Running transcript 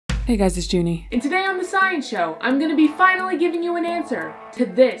Hey guys, it's Junie. And today on the Science Show, I'm gonna be finally giving you an answer to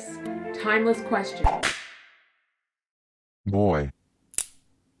this timeless question. Boy.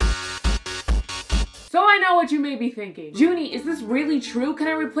 So I know what you may be thinking. Junie, is this really true? Can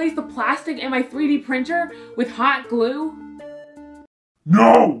I replace the plastic in my 3D printer with hot glue?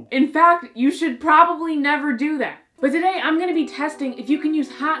 No! In fact, you should probably never do that. But today I'm going to be testing if you can use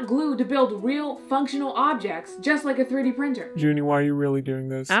hot glue to build real functional objects, just like a 3D printer. Junie, why are you really doing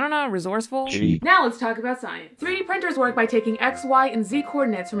this? I don't know, resourceful? Now let's talk about science. 3D printers work by taking X, Y, and Z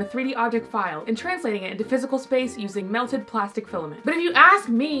coordinates from a 3D object file and translating it into physical space using melted plastic filament. But if you ask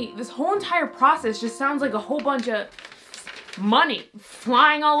me, this whole entire process just sounds like a whole bunch of money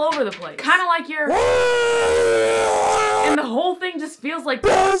flying all over the place. Kind of like you're... and the whole thing just feels like...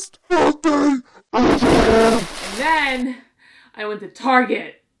 Best birthday! And then I went to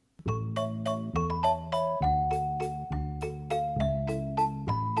Target.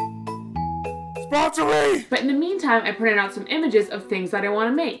 Sponsor me! But in the meantime, I printed out some images of things that I want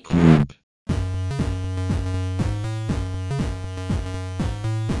to make.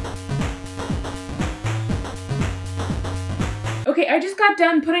 Okay, I just got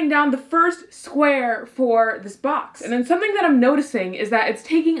done putting down the first square for this box. And then something that I'm noticing is that it's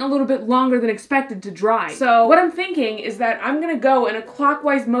taking a little bit longer than expected to dry. So what I'm thinking is that I'm gonna go in a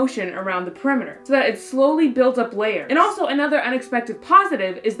clockwise motion around the perimeter so that it slowly builds up layers. And also another unexpected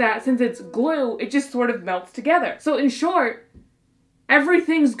positive is that since it's glue, it just sort of melts together. So in short,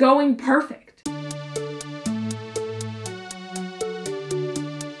 everything's going perfect.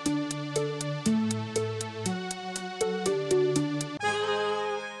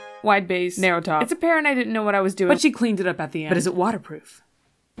 Wide base, narrow top. It's apparent I didn't know what I was doing, but she cleaned it up at the end. But is it waterproof?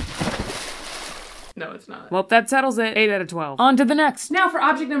 No, it's not. Well, that settles it. 8 out of 12. On to the next. Now for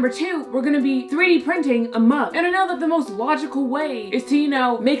object number 2, we're gonna be 3D printing a mug. And I know that the most logical way is to, you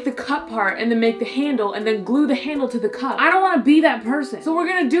know, make the cup part and then make the handle and then glue the handle to the cup. I don't wanna be that person. So we're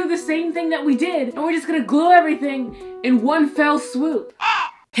gonna do the same thing that we did and we're just gonna glue everything in one fell swoop.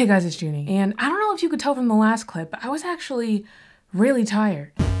 Hey guys, it's Junie. And I don't know if you could tell from the last clip, but I was actually really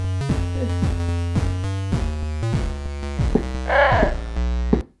tired.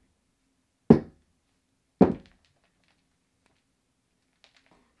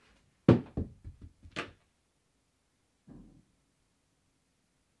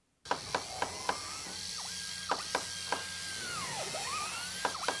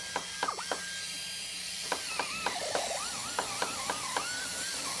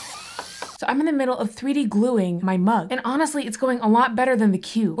 So I'm in the middle of 3D gluing my mug. And honestly, it's going a lot better than the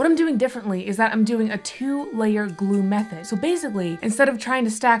cube. What I'm doing differently is that I'm doing a 2-layer glue method. So basically, instead of trying to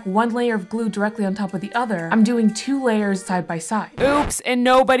stack one layer of glue directly on top of the other, I'm doing 2 layers side by side. Oops, and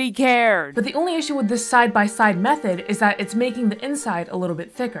nobody cared. But the only issue with this side by side method is that it's making the inside a little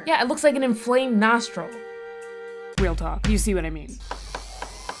bit thicker. Yeah, it looks like an inflamed nostril. Real talk, you see what I mean.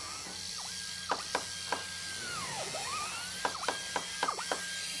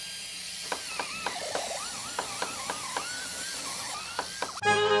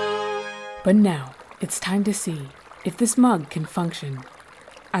 But now, it's time to see if this mug can function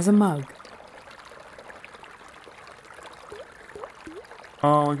as a mug.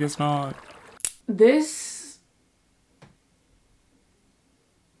 Oh, I guess not. This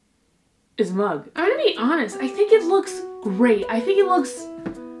is mug. I'm gonna be honest, I think it looks great. I think it looks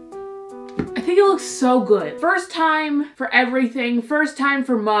so good. First time for everything, first time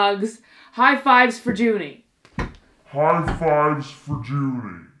for mugs. High fives for Junie. High fives for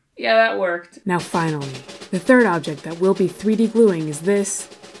Junie. Yeah, that worked. Now finally, the third object that we'll be 3D gluing is this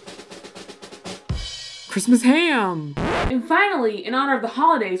Christmas ham. And finally, in honor of the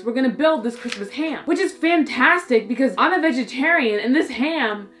holidays, we're gonna build this Christmas ham, which is fantastic because I'm a vegetarian and this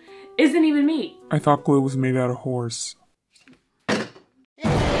ham isn't even meat. I thought glue was made out of horse.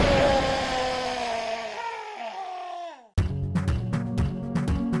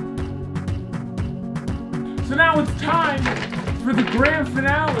 So now it's time for the grand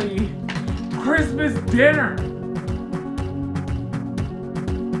finale, Christmas dinner.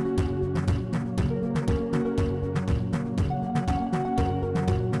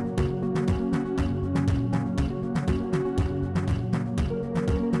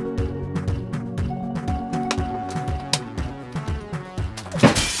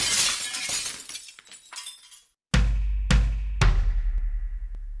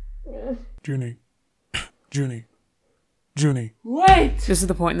 Junie. Junie. Junie. Wait! This is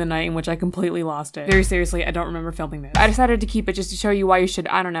the point in the night in which I completely lost it. Very seriously, I don't remember filming this. I decided to keep it just to show you why you should,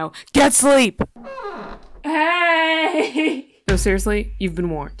 I don't know, get sleep! Hey! No, seriously, you've been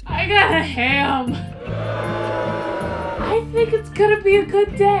warned. I got a ham! I think it's gonna be a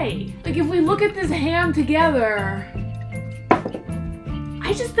good day. Like, if we look at this ham together,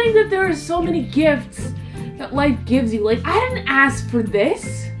 I just think that there are so many gifts that life gives you. Like, I didn't ask for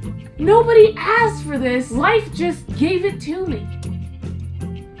this. Nobody asked for this. Life just gave it to me.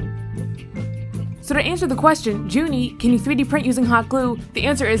 So to answer the question, Junie, can you 3D print using hot glue? The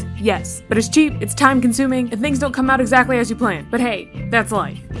answer is yes. But it's cheap, it's time consuming, and things don't come out exactly as you plan. But hey, that's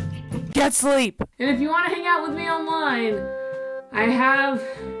life. Get sleep! And if you want to hang out with me online, I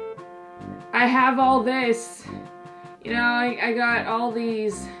have all this. You know, I got all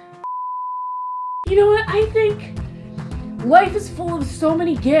these. You know what? I think life is full of so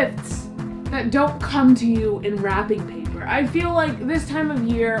many gifts that don't come to you in wrapping paper. I feel like this time of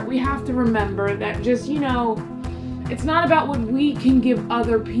year, we have to remember that just, you know, it's not about what we can give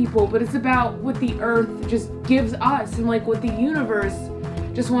other people, but it's about what the earth just gives us and like what the universe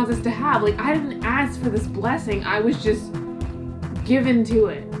just wants us to have. Like, I didn't ask for this blessing, I was just given to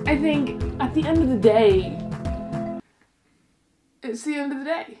it. I think at the end of the day, it's the end of the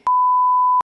day.